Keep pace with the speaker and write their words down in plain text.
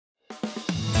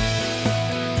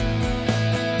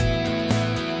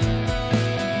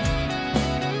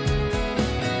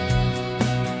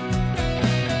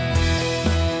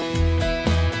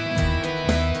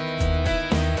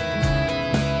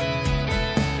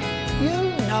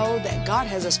that God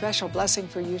has a special blessing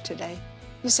for you today?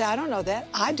 You say, I don't know that.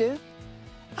 I do.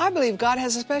 I believe God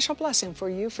has a special blessing for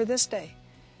you for this day.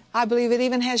 I believe it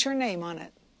even has your name on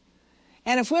it.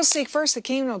 And if we'll seek first the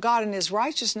kingdom of God and His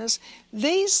righteousness,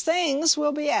 these things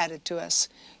will be added to us.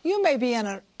 You may be in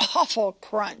an awful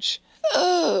crunch.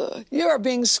 You are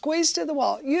being squeezed to the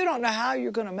wall. You don't know how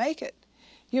you're going to make it.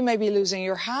 You may be losing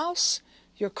your house,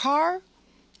 your car,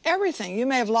 everything. You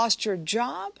may have lost your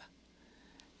job.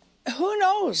 Who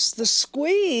knows the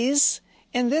squeeze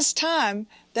in this time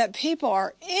that people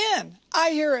are in?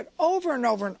 I hear it over and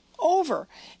over and over.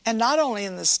 And not only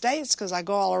in the States, because I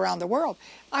go all around the world.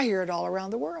 I hear it all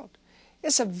around the world.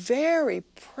 It's a very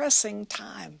pressing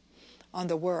time on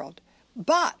the world.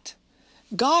 But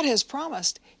God has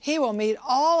promised He will meet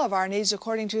all of our needs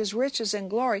according to His riches and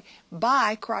glory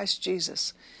by Christ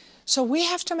Jesus. So we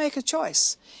have to make a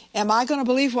choice. Am I going to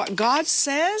believe what God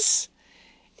says,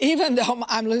 even though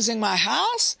I'm losing my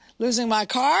house, losing my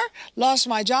car, lost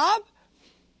my job?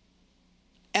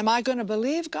 Am I going to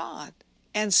believe God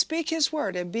and speak His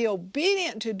word and be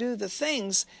obedient to do the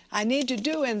things I need to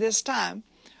do in this time?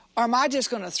 Or am I just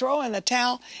going to throw in the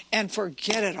towel and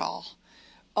forget it all?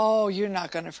 Oh, you're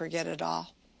not going to forget it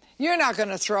all. You're not going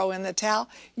to throw in the towel.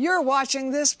 You're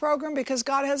watching this program because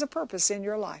God has a purpose in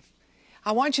your life.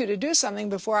 I want you to do something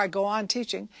before I go on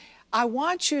teaching. I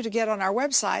want you to get on our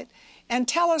website and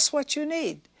tell us what you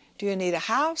need. Do you need a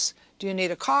house? Do you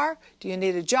need a car? Do you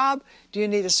need a job? Do you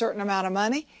need a certain amount of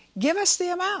money? Give us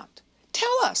the amount.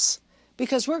 Tell us,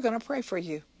 because we're going to pray for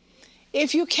you.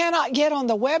 If you cannot get on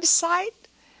the website,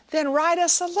 then write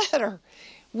us a letter.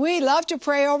 We love to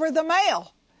pray over the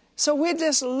mail, so we'd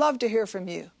just love to hear from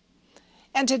you.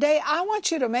 And today, I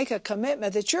want you to make a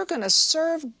commitment that you're going to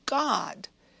serve God.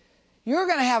 You're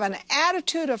going to have an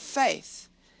attitude of faith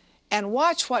and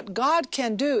watch what God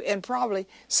can do in probably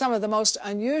some of the most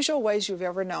unusual ways you've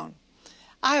ever known.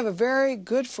 I have a very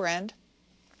good friend.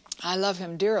 I love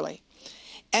him dearly.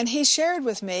 And he shared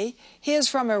with me, he is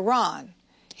from Iran.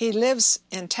 He lives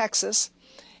in Texas.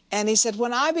 And he said,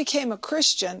 when I became a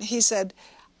Christian, he said,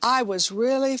 I was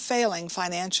really failing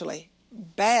financially.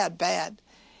 Bad.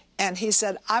 And he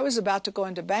said, I was about to go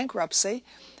into bankruptcy,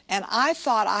 and I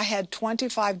thought I had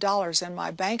 $25 in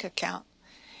my bank account.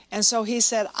 And so he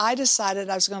said, I decided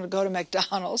I was going to go to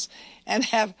McDonald's and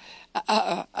have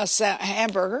a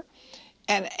hamburger,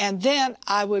 and then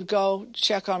I would go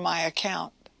check on my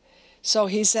account. So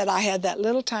he said, I had that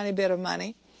little tiny bit of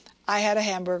money. I had a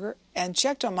hamburger and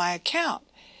checked on my account.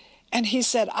 And he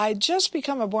said, I just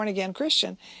become a born-again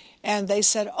Christian. And they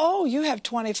said, oh, you have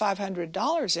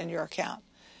 $2,500 in your account.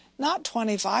 Not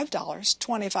 $25,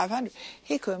 $2,500.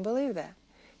 He couldn't believe that.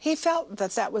 He felt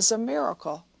that that was a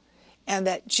miracle, and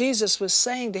that Jesus was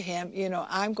saying to him, you know,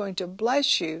 I'm going to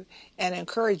bless you and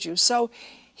encourage you. So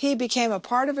he became a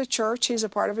part of a church. He's a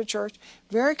part of a church,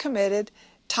 very committed,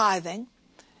 tithing.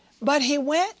 But he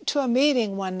went to a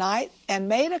meeting one night and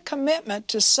made a commitment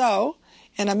to sow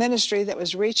in a ministry that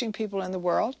was reaching people in the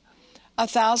world,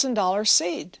 $1,000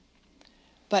 seed,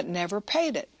 but never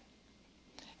paid it.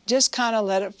 Just kind of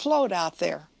let it float out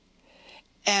there.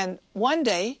 And one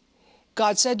day,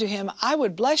 God said to him, I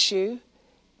would bless you,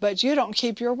 but you don't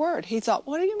keep your word. He thought,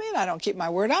 what do you mean I don't keep my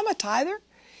word? I'm a tither.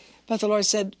 But the Lord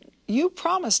said, you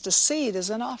promised a seed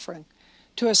as an offering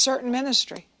to a certain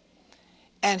ministry.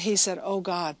 And he said, oh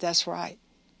God, that's right.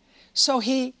 So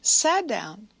he sat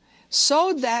down,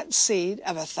 sowed that seed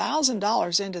of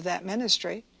 $1,000 into that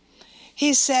ministry.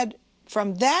 He said,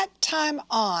 from that time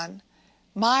on,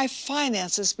 my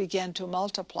finances began to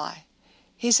multiply.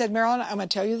 He said, Marilyn, I'm going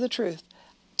to tell you the truth.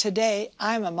 Today,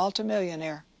 I'm a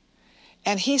multimillionaire.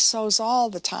 And he sows all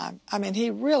the time. I mean, he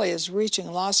really is reaching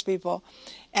lost people.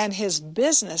 And his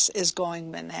business is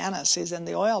going bananas. He's in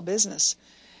the oil business.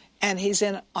 And he's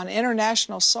on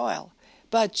international soil.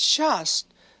 But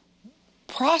just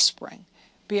prospering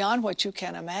beyond what you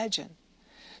can imagine.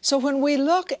 So when we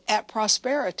look at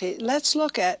prosperity, let's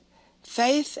look at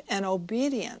faith and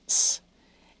obedience.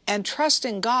 And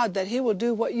trusting God that He will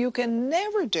do what you can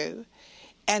never do,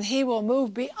 and He will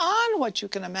move beyond what you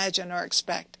can imagine or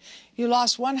expect. You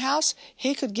lost one house,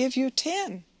 He could give you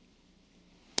 10.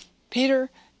 Peter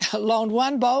loaned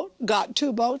one boat, got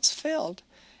 2 boats filled,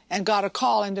 and got a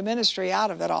call into ministry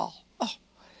out of it all. Oh.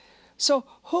 So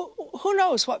who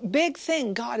knows what big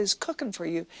thing God is cooking for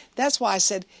you? That's why I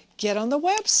said, get on the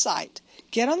website.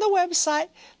 Get on the website,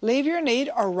 leave your need,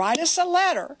 or write us a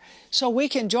letter so we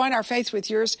can join our faith with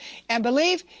yours and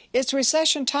believe it's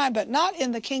recession time, but not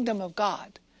in the kingdom of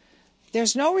God.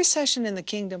 There's no recession in the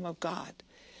kingdom of God.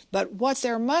 But what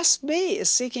there must be is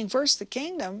seeking first the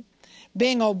kingdom,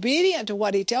 being obedient to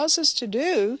what He tells us to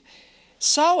do,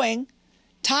 sowing,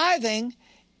 tithing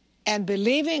and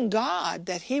believing God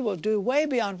that He will do way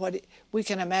beyond what we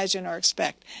can imagine or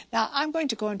expect. Now, I'm going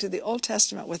to go into the Old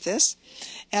Testament with this,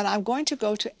 and I'm going to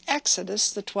go to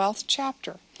Exodus, the 12th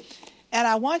chapter. And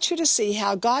I want you to see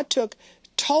how God took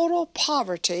total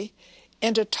poverty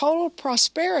into total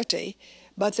prosperity,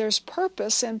 but there's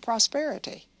purpose in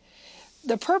prosperity.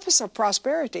 The purpose of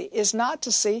prosperity is not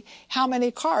to see how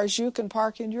many cars you can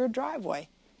park in your driveway.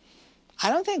 I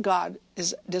don't think God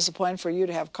is disappointed for you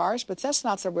to have cars, but that's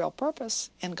not the real purpose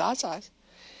in God's eyes.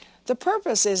 The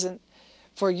purpose isn't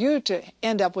for you to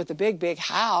end up with a big, big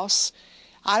house.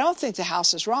 I don't think the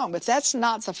house is wrong, but that's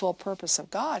not the full purpose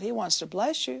of God. He wants to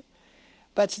bless you.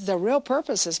 But the real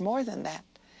purpose is more than that.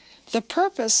 The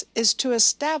purpose is to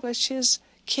establish His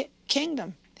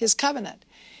kingdom, His covenant.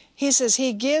 He says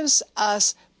He gives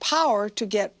us power to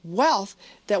get wealth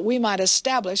that we might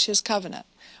establish His covenant.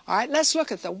 All right, let's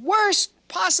look at the worst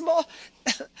possible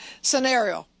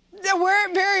scenario. The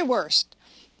very worst.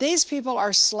 These people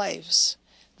are slaves.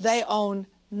 They own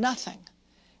nothing.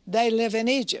 They live in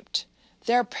Egypt.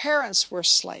 Their parents were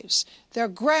slaves. Their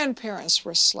grandparents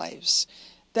were slaves.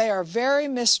 They are very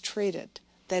mistreated.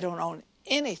 They don't own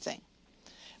anything.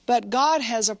 But God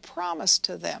has a promise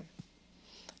to them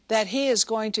that He is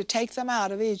going to take them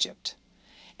out of Egypt.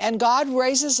 And God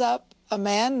raises up a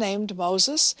man named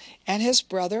Moses and his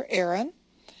brother Aaron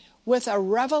with a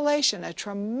revelation, a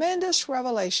tremendous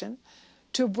revelation,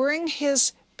 to bring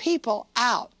His people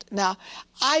out. Now,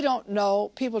 I don't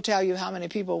know, people tell you how many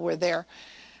people were there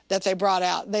that they brought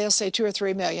out. They'll say 2 or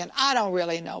 3 million. I don't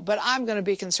really know, but I'm going to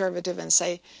be conservative and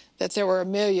say that there were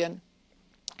 1 million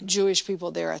Jewish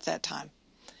people there at that time.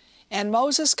 And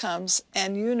Moses comes,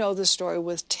 and you know the story,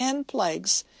 with 10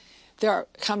 plagues. There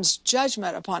comes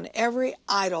judgment upon every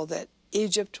idol that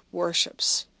Egypt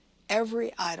worships.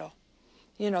 Every idol.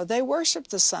 You know, they worship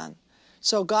the sun.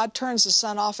 So God turns the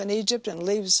sun off in Egypt and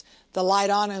leaves the light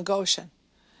on in Goshen.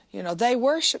 You know, they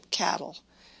worship cattle.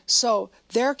 So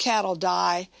their cattle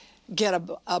die, get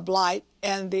a blight,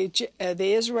 and the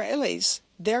Israelis,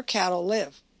 their cattle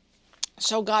live.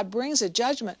 So God brings a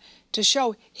judgment to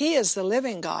show He is the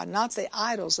living God, not the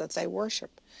idols that they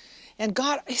worship. And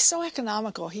God, He's so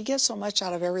economical. He gets so much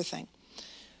out of everything.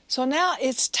 So now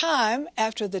it's time,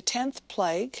 after the 10th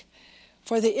plague,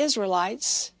 for the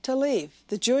Israelites to leave,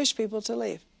 the Jewish people to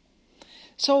leave.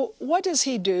 So what does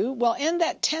He do? Well, in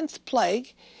that 10th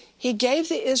plague, He gave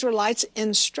the Israelites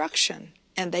instruction,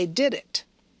 and they did it.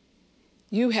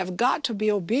 You have got to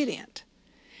be obedient.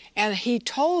 And He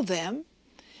told them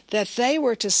that they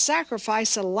were to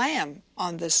sacrifice a lamb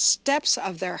on the steps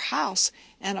of their house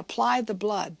and apply the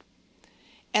blood.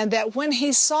 And that when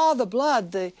He saw the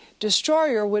blood, the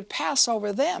destroyer would pass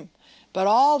over them, but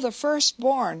all the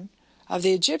firstborn of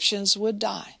the Egyptians would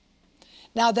die.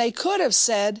 Now they could have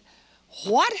said,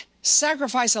 what?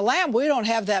 Sacrifice a lamb? We don't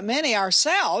have that many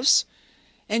ourselves.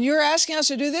 And you're asking us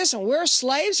to do this, and we're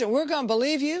slaves, and we're going to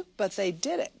believe you? But they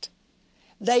did it.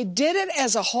 They did it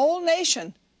as a whole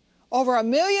nation. Over 1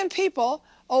 million people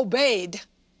obeyed.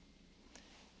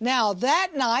 Now that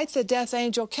night the death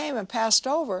angel came and passed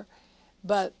over,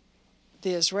 but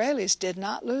the Israelis did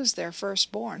not lose their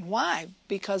firstborn. Why?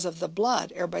 Because of the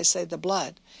blood. Everybody say the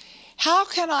blood. How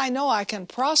can I know I can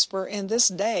prosper in this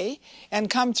day and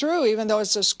come through, even though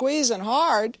it's a squeeze and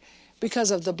hard?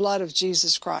 Because of the blood of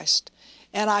Jesus Christ.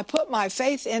 And I put my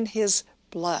faith in His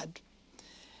blood.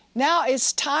 Now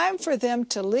it's time for them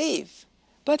to leave,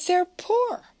 but they're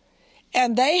poor.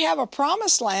 And they have a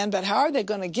promised land, but how are they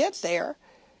going to get there?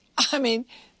 I mean,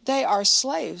 they are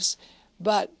slaves.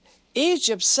 But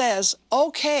Egypt says,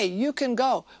 okay, you can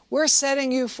go. We're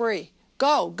setting you free.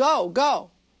 Go, go,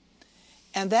 go.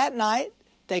 And that night,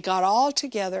 they got all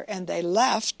together and they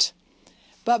left.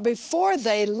 But before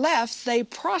they left, they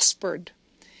prospered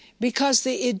because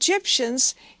the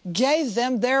Egyptians gave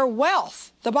them their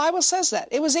wealth. The Bible says that.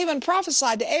 It was even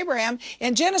prophesied to Abraham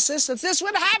in Genesis that this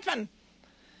would happen.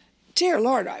 Dear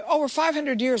Lord, over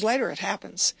 500 years later it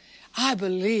happens. I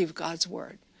believe God's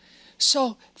word.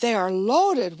 So they are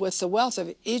loaded with the wealth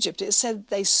of Egypt. It said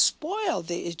they spoiled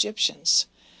the Egyptians.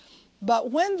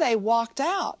 But when they walked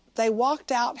out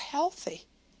healthy.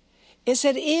 It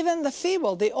said even the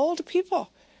feeble, the old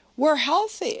people, were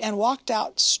healthy and walked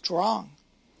out strong.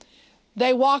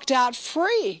 They walked out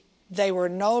free. They were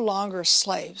no longer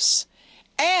slaves.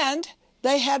 And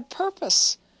they had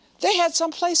purpose. They had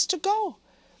some place to go.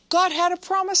 God had a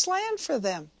promised land for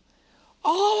them.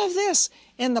 All of this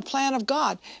in the plan of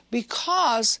God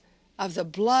because of the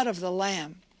blood of the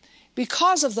Lamb,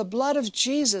 because of the blood of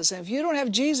Jesus. And if you don't have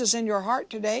Jesus in your heart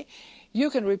today, you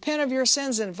can repent of your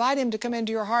sins, invite Him to come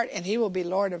into your heart, and He will be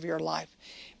Lord of your life.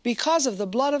 Because of the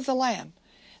blood of the Lamb,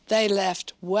 They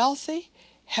left wealthy,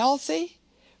 healthy,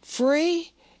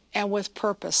 free, and with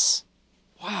purpose.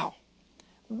 Wow.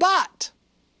 But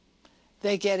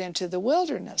they get into the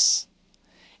wilderness.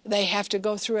 They have to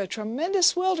go through a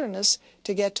tremendous wilderness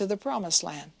to get to the promised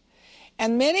land.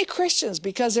 And many Christians,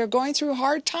 because they're going through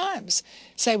hard times,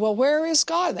 say, well, where is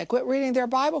God? And they quit reading their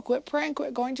Bible, quit praying,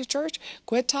 quit going to church,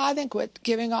 quit tithing, quit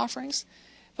giving offerings.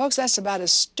 Folks, that's about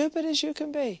as stupid as you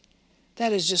can be.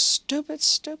 That is just stupid,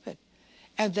 stupid.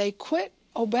 And they quit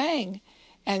obeying.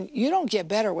 And you don't get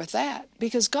better with that,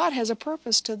 because God has a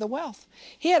purpose to the wealth.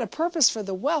 He had a purpose for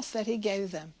the wealth that He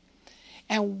gave them.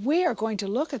 And we are going to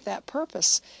look at that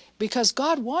purpose, because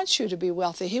God wants you to be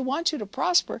wealthy. He wants you to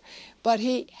prosper, but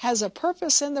He has a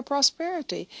purpose in the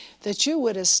prosperity, that you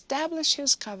would establish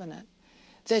His covenant,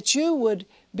 that you would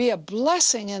be a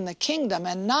blessing in the kingdom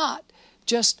and not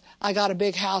just, I got a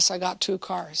big house, I got 2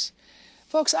 cars.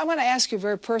 Folks, I'm going to ask you a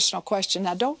very personal question.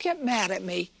 Now, don't get mad at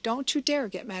me. Don't you dare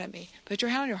get mad at me. Put your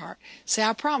hand on your heart. Say,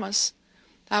 I promise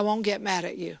I won't get mad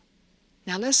at you.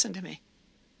 Now, listen to me.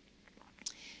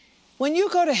 When you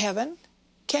go to heaven,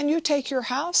 can you take your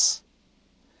house?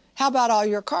 How about all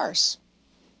your cars?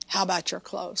 How about your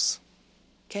clothes?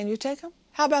 Can you take them?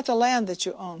 How about the land that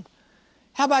you own?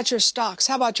 How about your stocks?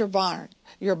 How about your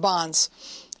bonds?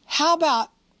 How about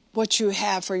what you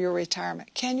have for your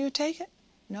retirement? Can you take it?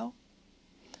 No.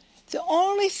 The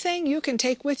only thing you can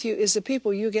take with you is the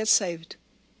people you get saved.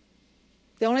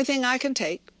 The only thing I can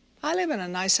take, I live in a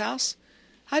nice house,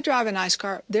 I drive a nice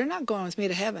car, they're not going with me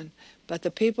to heaven, but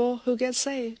the people who get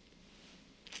saved,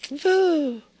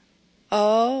 woo,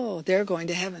 oh, they're going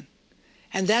to heaven.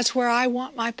 And that's where I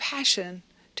want my passion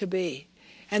to be.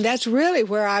 And that's really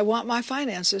where I want my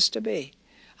finances to be.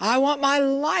 I want my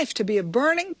life to be a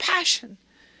burning passion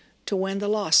to win the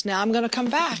lost. Now I'm going to come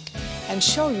back and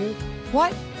show you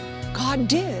what God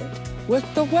did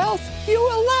with the wealth. You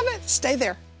will love it. Stay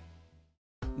there.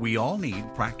 We all need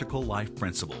practical life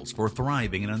principles for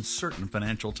thriving in uncertain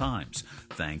financial times.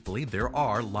 Thankfully, there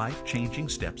are life-changing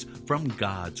steps from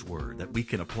God's Word that we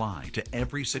can apply to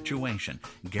every situation,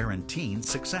 guaranteeing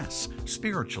success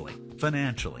spiritually,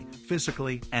 financially,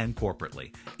 physically, and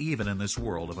corporately, even in this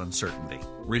world of uncertainty.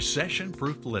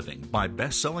 Recession-Proof Living by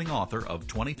best-selling author of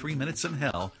 23 Minutes in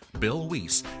Hell, Bill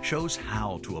Weiss, shows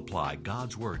how to apply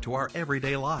God's Word to our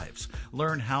everyday lives.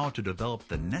 Learn how to develop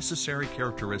the necessary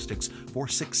characteristics for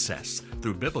success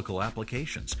through biblical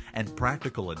applications and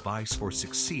practical advice for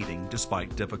succeeding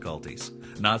despite difficulties.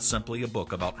 Not simply a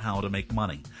book about how to make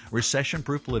money.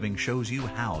 Recession-Proof Living shows you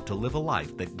how to live a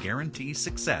life that guarantees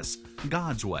success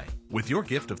God's way. With your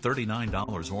gift of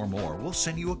 $39 or more, we'll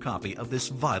send you a copy of this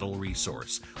vital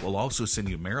resource. We'll also send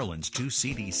you Marilyn's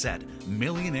 2-CD set,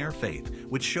 Millionaire Faith,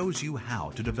 which shows you how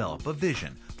to develop a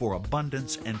vision for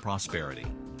abundance and prosperity.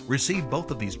 Receive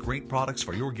both of these great products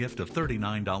for your gift of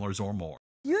 $39 or more.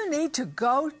 You need to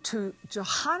go to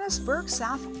Johannesburg,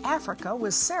 South Africa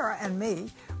with Sarah and me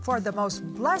for the most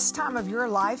blessed time of your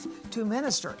life to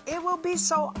minister. It will be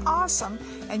so awesome,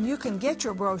 and you can get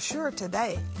your brochure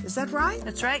today. Is that right?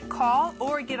 That's right. Call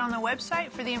or get on the website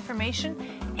for the information.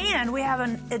 And we have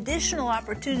an additional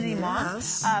opportunity,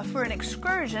 Yes. Mom, for an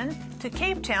excursion to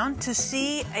Cape Town to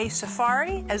see a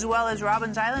safari, as well as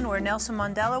Robins Island, where Nelson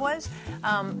Mandela was.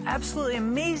 Absolutely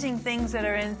amazing things that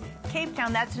are in Cape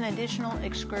Town. That's an additional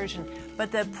excursion.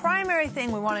 But the primary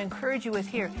thing we want to encourage you with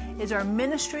here is our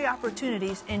ministry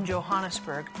opportunities in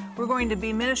Johannesburg. We're going to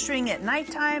be ministering at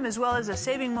nighttime, as well as a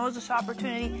Saving Moses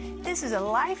opportunity. This is a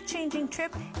life-changing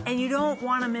trip, and you don't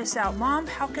want to miss out. Mom,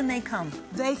 how can they come?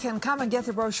 They can come and get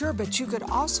the brochure, but you could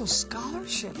also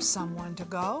scholarship someone to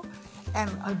go.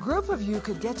 And a group of you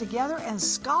could get together and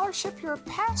scholarship your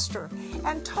pastor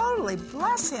and totally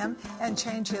bless him and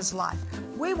change his life.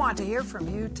 We want to hear from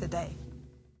you today.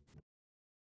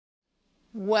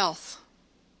 Wealth,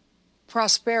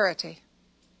 prosperity.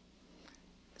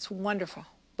 It's wonderful.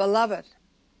 Beloved,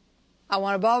 I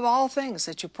want above all things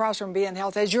that you prosper and be in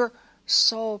health as your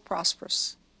soul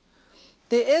prospers.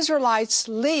 The Israelites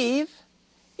leave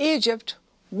Egypt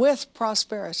with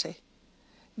prosperity.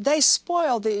 They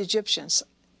spoiled the Egyptians.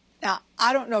 Now,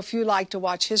 I don't know if you like to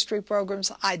watch history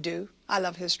programs. I do. I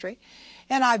love history.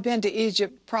 And I've been to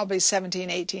Egypt probably 17,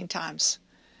 18 times.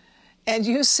 And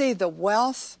you see the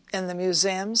wealth in the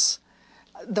museums.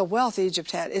 The wealth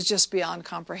Egypt had is just beyond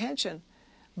comprehension.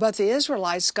 But the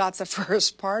Israelites got the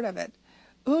first part of it.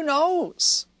 Who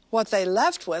knows what they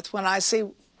left with when I see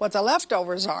what the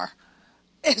leftovers are?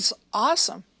 It's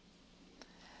awesome.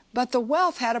 But the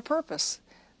wealth had a purpose.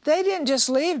 They didn't just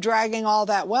leave dragging all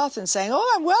that wealth and saying,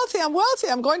 oh, I'm wealthy,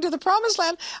 I'm going to the promised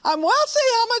land, I'm wealthy,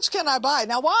 how much can I buy?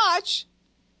 Now watch.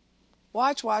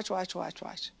 Watch.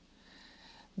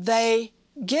 They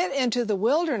get into the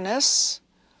wilderness,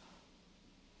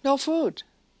 no food.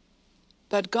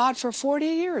 But God for 40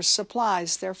 years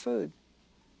supplies their food.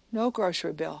 No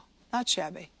grocery bill, not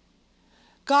shabby.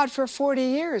 God for 40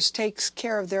 years takes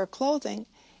care of their clothing,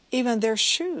 even their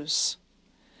shoes.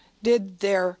 Did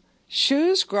their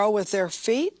shoes grow with their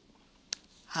feet?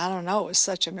 I don't know, it was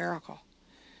such a miracle.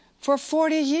 For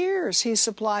 40 years, He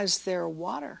supplies their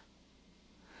water.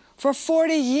 For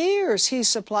 40 years, He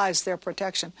supplies their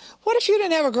protection. What if you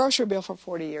didn't have a grocery bill for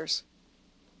 40 years?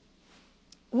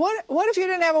 What if you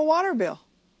didn't have a water bill?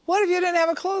 What if you didn't have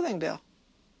a clothing bill?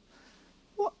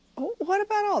 What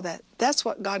about all that? That's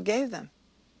what God gave them.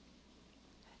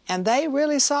 And they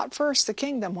really sought first the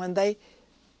kingdom when they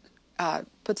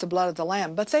put the blood of the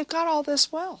Lamb. But they've got all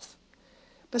this wealth.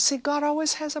 But see, God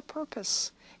always has a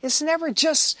purpose. It's never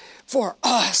just for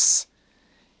us.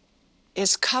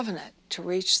 It's covenant to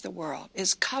reach the world.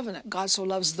 It's covenant. God so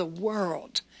loves the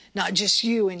world, not just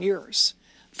you and yours,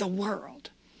 the world.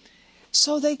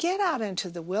 So they get out into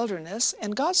the wilderness,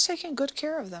 and God's taking good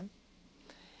care of them.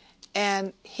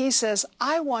 And He says,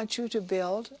 I want you to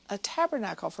build a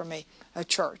tabernacle for me, a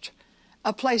church,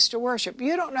 a place to worship.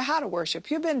 You don't know how to worship.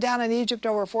 You've been down in Egypt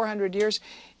over 400 years.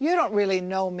 You don't really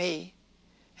know me,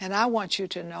 and I want you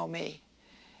to know me.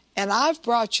 And I've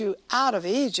brought you out of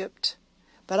Egypt,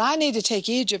 but I need to take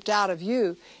Egypt out of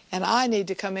you, and I need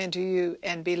to come into you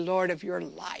and be Lord of your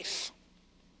life.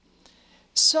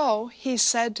 So He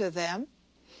said to them,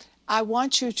 I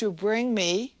want you to bring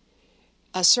me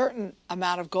a certain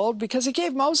amount of gold, because He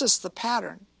gave Moses the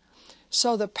pattern.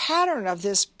 So the pattern of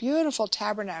this beautiful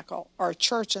tabernacle or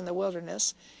church in the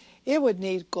wilderness, it would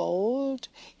need gold,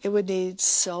 it would need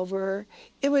silver,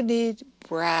 it would need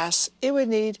brass, it would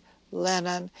need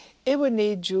linen, it would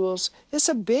need jewels. It's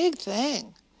a big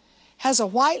thing. Has a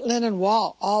white linen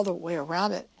wall all the way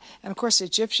around it. And of course the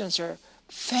Egyptians are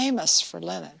famous for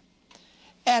linen.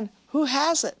 And who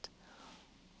has it?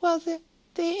 Well, the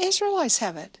Israelites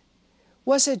have it.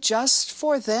 Was it just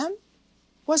for them?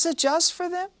 Was it just for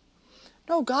them?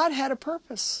 No, God had a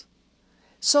purpose.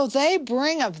 So they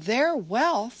bring of their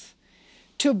wealth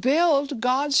to build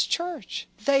God's church.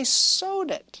 They sowed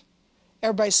it.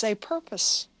 Everybody say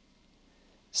purpose.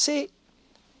 See,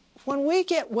 when we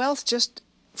get wealth just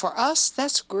for us,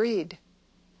 that's greed.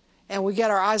 And we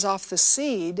get our eyes off the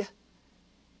seed,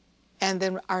 and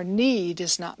then our need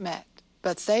is not met.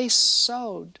 But they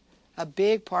sowed a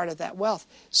big part of that wealth.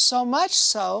 So much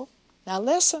so, now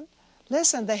listen,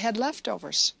 they had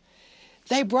leftovers.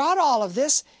 They brought all of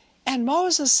this, and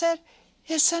Moses said,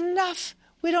 it's enough.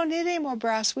 We don't need any more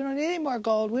brass. We don't need any more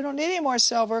gold. We don't need any more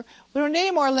silver. We don't need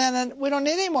any more linen. We don't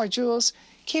need any more jewels.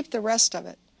 Keep the rest of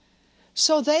it.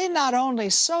 So they not only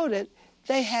sowed it,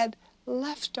 they had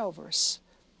leftovers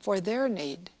for their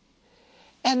need.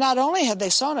 And not only had they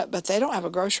sown it, but they don't have a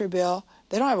grocery bill.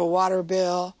 They don't have a water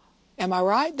bill. Am I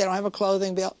right? They don't have a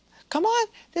clothing bill. Come on,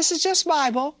 this is just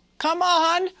Bible. Come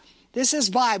on, this is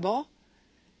Bible.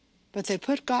 But they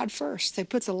put God first. They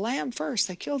put the lamb first.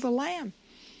 They killed the lamb.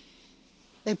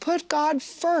 They put God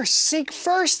first. Seek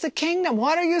first the kingdom.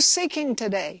 What are you seeking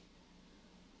today?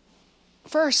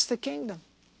 First the kingdom.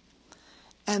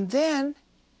 And then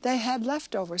they had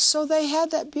leftovers. So they had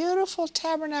that beautiful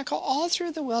tabernacle all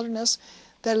through the wilderness.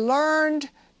 They learned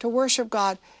to worship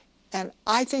God. And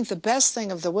I think the best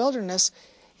thing of the wilderness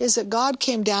is that God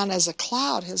came down as a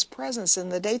cloud, His presence in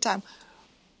the daytime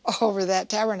over that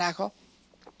tabernacle.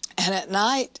 And at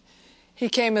night, He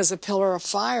came as a pillar of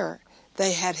fire.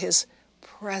 They had His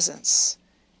presence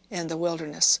in the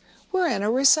wilderness. We're in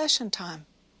a recession time.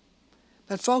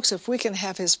 But folks, if we can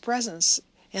have His presence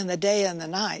in the day and the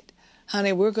night,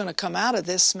 honey, we're going to come out of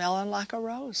this smelling like a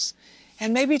rose.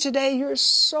 And maybe today you're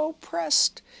so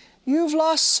pressed. You've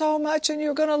lost so much and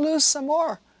you're going to lose some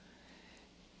more.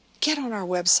 Get on our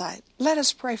website. Let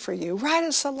us pray for you. Write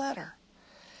us a letter.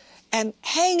 And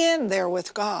hang in there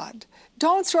with God.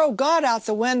 Don't throw God out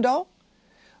the window.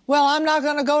 Well, I'm not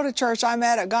going to go to church. I'm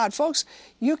mad at God. Folks,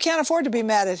 you can't afford to be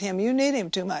mad at Him. You need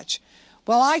Him too much.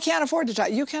 Well, I can't afford to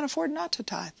tithe. You can't afford not to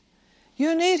tithe.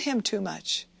 You need Him too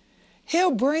much.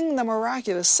 He'll bring the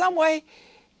miraculous. Some way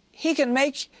He can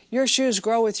make your shoes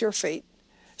grow with your feet.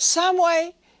 Some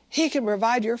way He can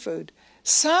provide your food.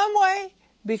 Some way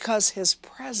because His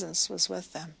presence was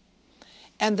with them.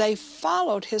 And they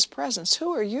followed His presence.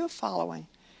 Who are you following?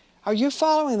 Are you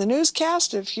following the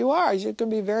newscast? If you are, you're going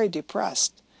to be very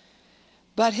depressed.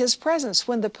 But His presence,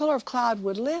 when the pillar of cloud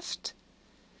would lift,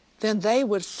 then they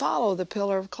would follow the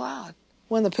pillar of cloud.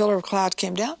 When the pillar of cloud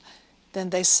came down, then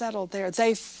they settled there.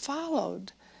 They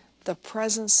followed the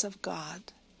presence of God.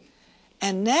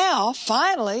 And now,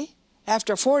 finally,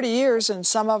 After 40 years, and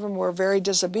some of them were very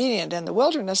disobedient, and the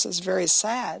wilderness is very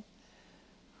sad.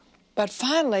 But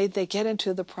finally, they get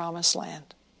into the promised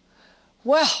land.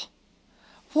 Well,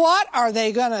 what are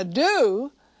they going to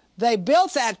do? They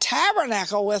built that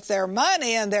tabernacle with their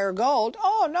money and their gold.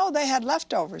 Oh, no, they had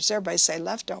leftovers. Everybody say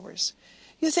leftovers.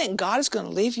 You think God is going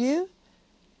to leave you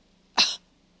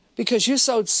because you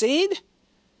sowed seed?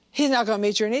 He's not going to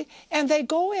meet your need. And they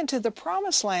go into the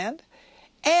promised land,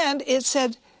 and it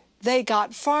said they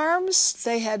got farms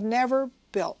they had never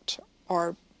built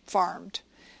or farmed.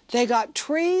 They got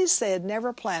trees they had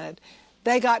never planted.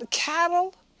 They got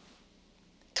cattle,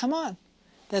 come on,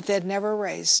 that they'd never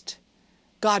raised.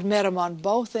 God met them on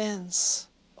both ends.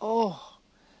 Oh,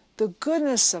 the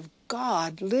goodness of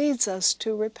God leads us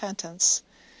to repentance.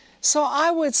 So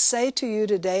I would say to you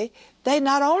today, they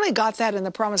not only got that in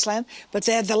the promised land, but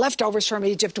they had the leftovers from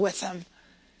Egypt with them.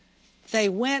 They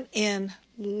went in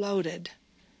loaded.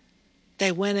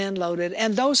 They went in loaded.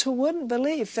 And those who wouldn't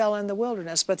believe fell in the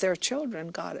wilderness, but their children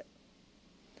got it.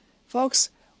 Folks,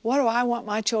 what do I want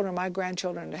my children, my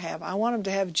grandchildren to have? I want them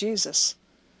to have Jesus.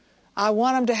 I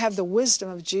want them to have the wisdom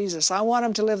of Jesus. I want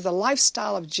them to live the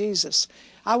lifestyle of Jesus.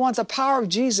 I want the power of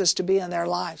Jesus to be in their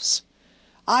lives.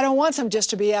 I don't want them just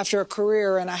to be after a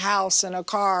career and a house and a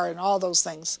car and all those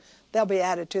things. They'll be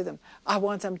added to them. I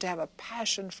want them to have a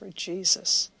passion for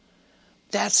Jesus.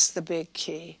 That's the big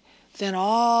key. Then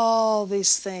all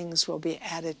these things will be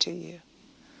added to you.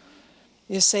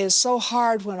 You say, it's so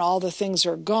hard when all the things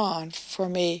are gone for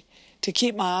me to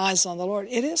keep my eyes on the Lord.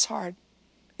 It is hard.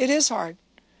 It is hard.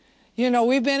 You know,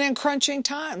 we've been in crunching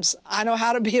times. I know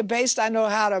how to be abased. I know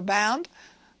how to abound.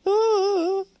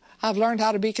 Ooh, I've learned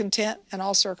how to be content in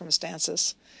all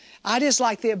circumstances. I just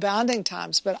like the abounding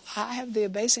times, but I have the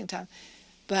abasing time.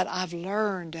 But I've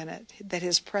learned in it that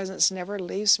His presence never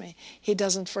leaves me. He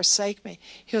doesn't forsake me.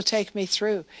 He'll take me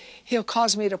through. He'll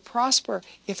cause me to prosper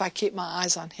if I keep my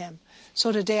eyes on Him.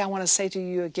 So today I want to say to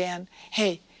you again,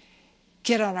 hey,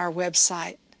 get on our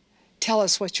website. Tell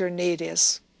us what your need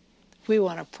is. We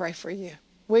want to pray for you.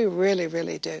 We really,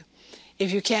 really do.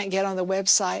 If you can't get on the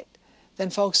website, then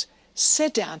folks,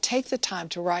 sit down. Take the time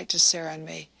to write to Sarah and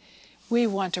me. We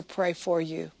want to pray for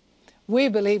you. We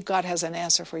believe God has an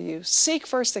answer for you. Seek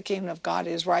first the kingdom of God,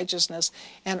 His righteousness,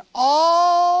 and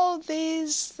all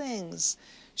these things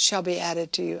shall be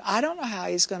added to you. I don't know how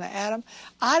He's going to add them.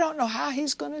 I don't know how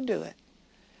He's going to do it.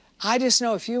 I just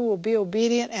know if you will be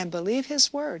obedient and believe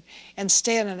His word and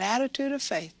stay in an attitude of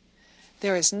faith,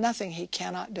 there is nothing He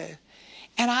cannot do.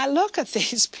 And I look at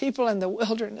these people in the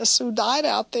wilderness who died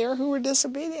out there who were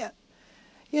disobedient.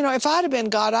 You know, if I'd have been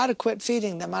God, I'd have quit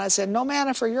feeding them. I'd have said, no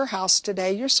manna for your house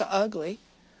today. You're so ugly.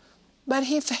 But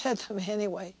He fed them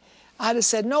anyway. I'd have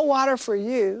said, no water for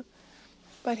you.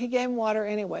 But He gave them water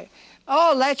anyway.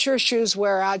 Oh, let your shoes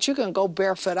wear out. You can go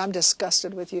barefoot. I'm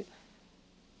disgusted with you.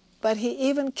 But He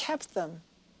even kept them.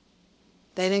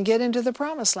 They didn't get into the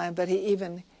promised land, but He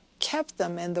even kept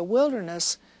them in the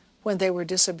wilderness when they were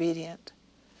disobedient.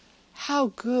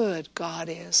 How good God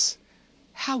is.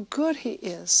 How good He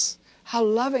is. How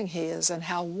loving He is, and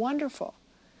how wonderful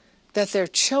that their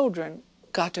children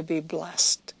got to be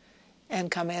blessed and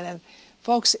come in. And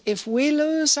folks, if we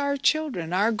lose our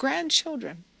children, our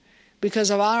grandchildren, because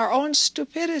of our own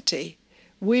stupidity,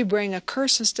 we bring a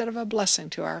curse instead of a blessing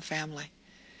to our family.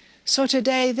 So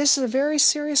today, this is a very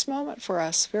serious moment for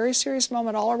us, very serious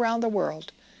moment all around the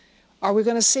world. Are we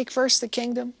going to seek first the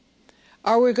kingdom?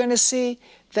 Are we going to see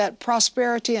that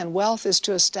prosperity and wealth is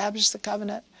to establish the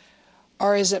covenant?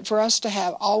 Or is it for us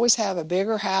to always have a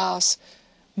bigger house,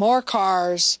 more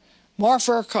cars, more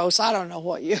fur coats? I don't know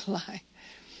what you like.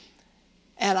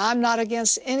 And I'm not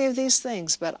against any of these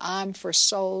things, but I'm for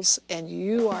souls, and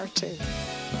you are too.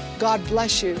 God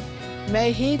bless you.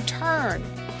 May He turn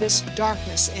this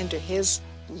darkness into His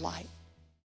light.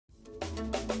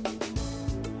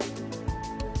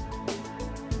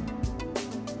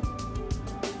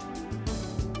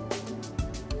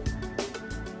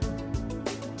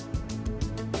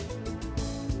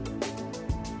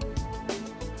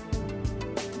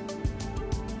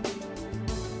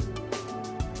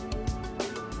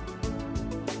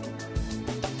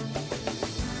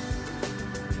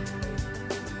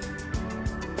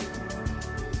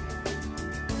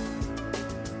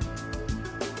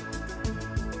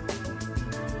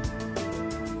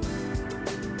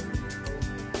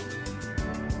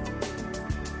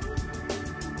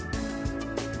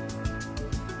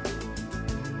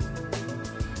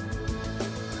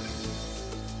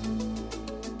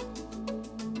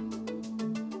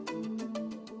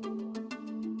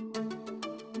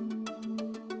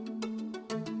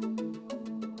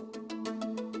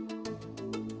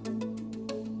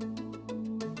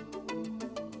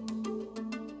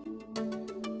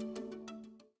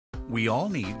 We all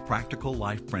need practical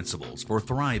life principles for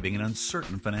thriving in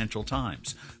uncertain financial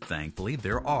times. Thankfully,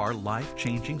 there are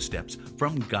life-changing steps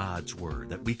from God's Word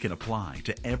that we can apply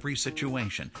to every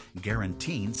situation,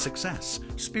 guaranteeing success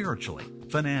spiritually,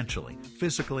 financially,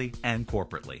 physically, and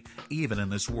corporately, even in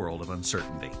this world of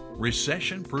uncertainty.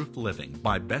 Recession-Proof Living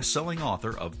by best-selling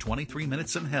author of 23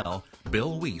 Minutes in Hell,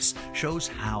 Bill Weiss, shows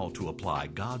how to apply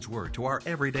God's Word to our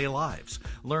everyday lives.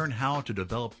 Learn how to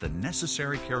develop the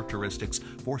necessary characteristics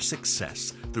for success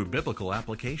through biblical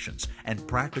applications and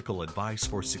practical advice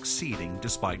for succeeding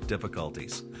despite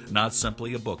difficulties. Not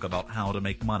simply a book about how to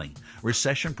make money,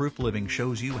 Recession-Proof Living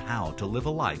shows you how to live a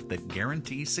life that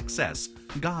guarantees success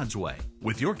God's way.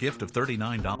 With your gift of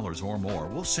 $39 or more,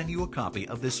 we'll send you a copy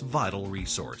of this vital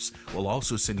resource. We'll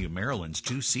also send you Marilyn's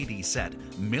 2-CD set,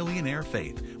 Millionaire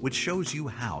Faith, which shows you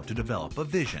how to develop a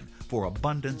vision for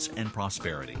abundance and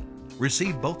prosperity.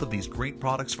 Receive both of these great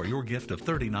products for your gift of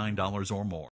 $39 or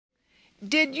more.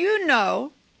 Did you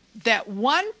know that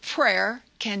one prayer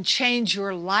can change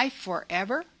your life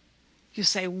forever? You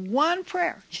say, one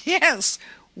prayer. Yes,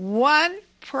 one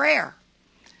prayer.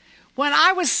 When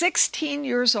I was 16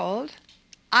 years old,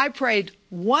 I prayed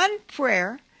one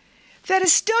prayer that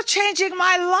is still changing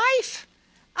my life.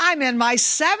 I'm in my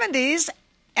 70s,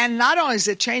 and not only is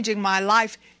it changing my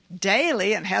life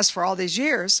daily, and has for all these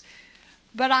years,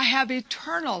 but I have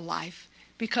eternal life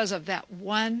because of that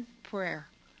one prayer.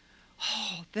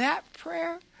 Oh, that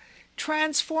prayer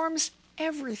transforms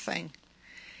everything.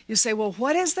 You say, well,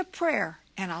 what is the prayer?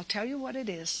 And I'll tell you what it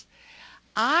is.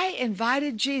 I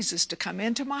invited Jesus to come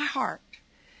into my heart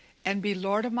and be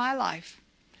Lord of my life.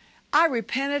 I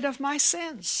repented of my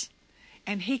sins,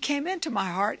 and He came into my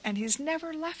heart, and He's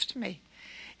never left me.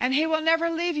 And He will never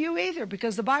leave you either,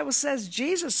 because the Bible says,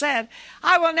 Jesus said,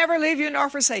 I will never leave you nor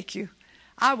forsake you.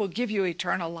 I will give you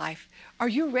eternal life. Are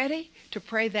you ready to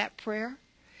pray that prayer?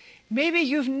 Maybe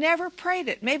you've never prayed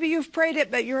it. Maybe you've prayed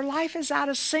it, but your life is out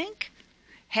of sync.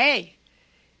 Hey,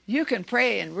 you can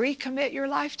pray and recommit your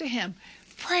life to Him.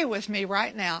 Pray with me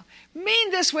right now.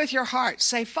 Mean this with your heart.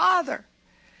 Say, Father,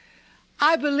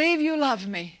 I believe you love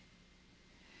me.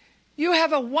 You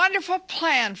have a wonderful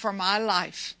plan for my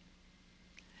life.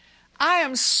 I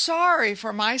am sorry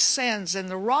for my sins and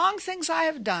the wrong things I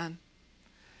have done.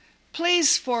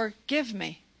 Please forgive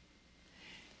me.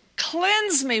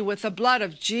 Cleanse me with the blood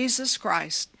of Jesus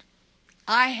Christ.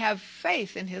 I have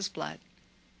faith in His blood.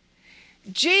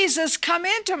 Jesus, come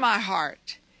into my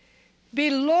heart. Be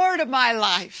Lord of my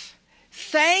life.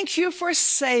 Thank you for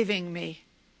saving me.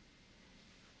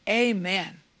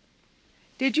 Amen.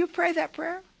 Did you pray that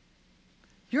prayer?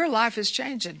 Your life is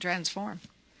changed and transformed.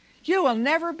 You will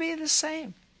never be the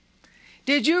same.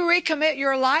 Did you recommit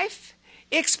your life?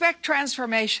 Expect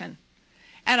transformation.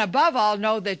 And above all,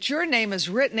 know that your name is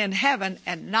written in heaven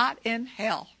and not in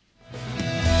hell.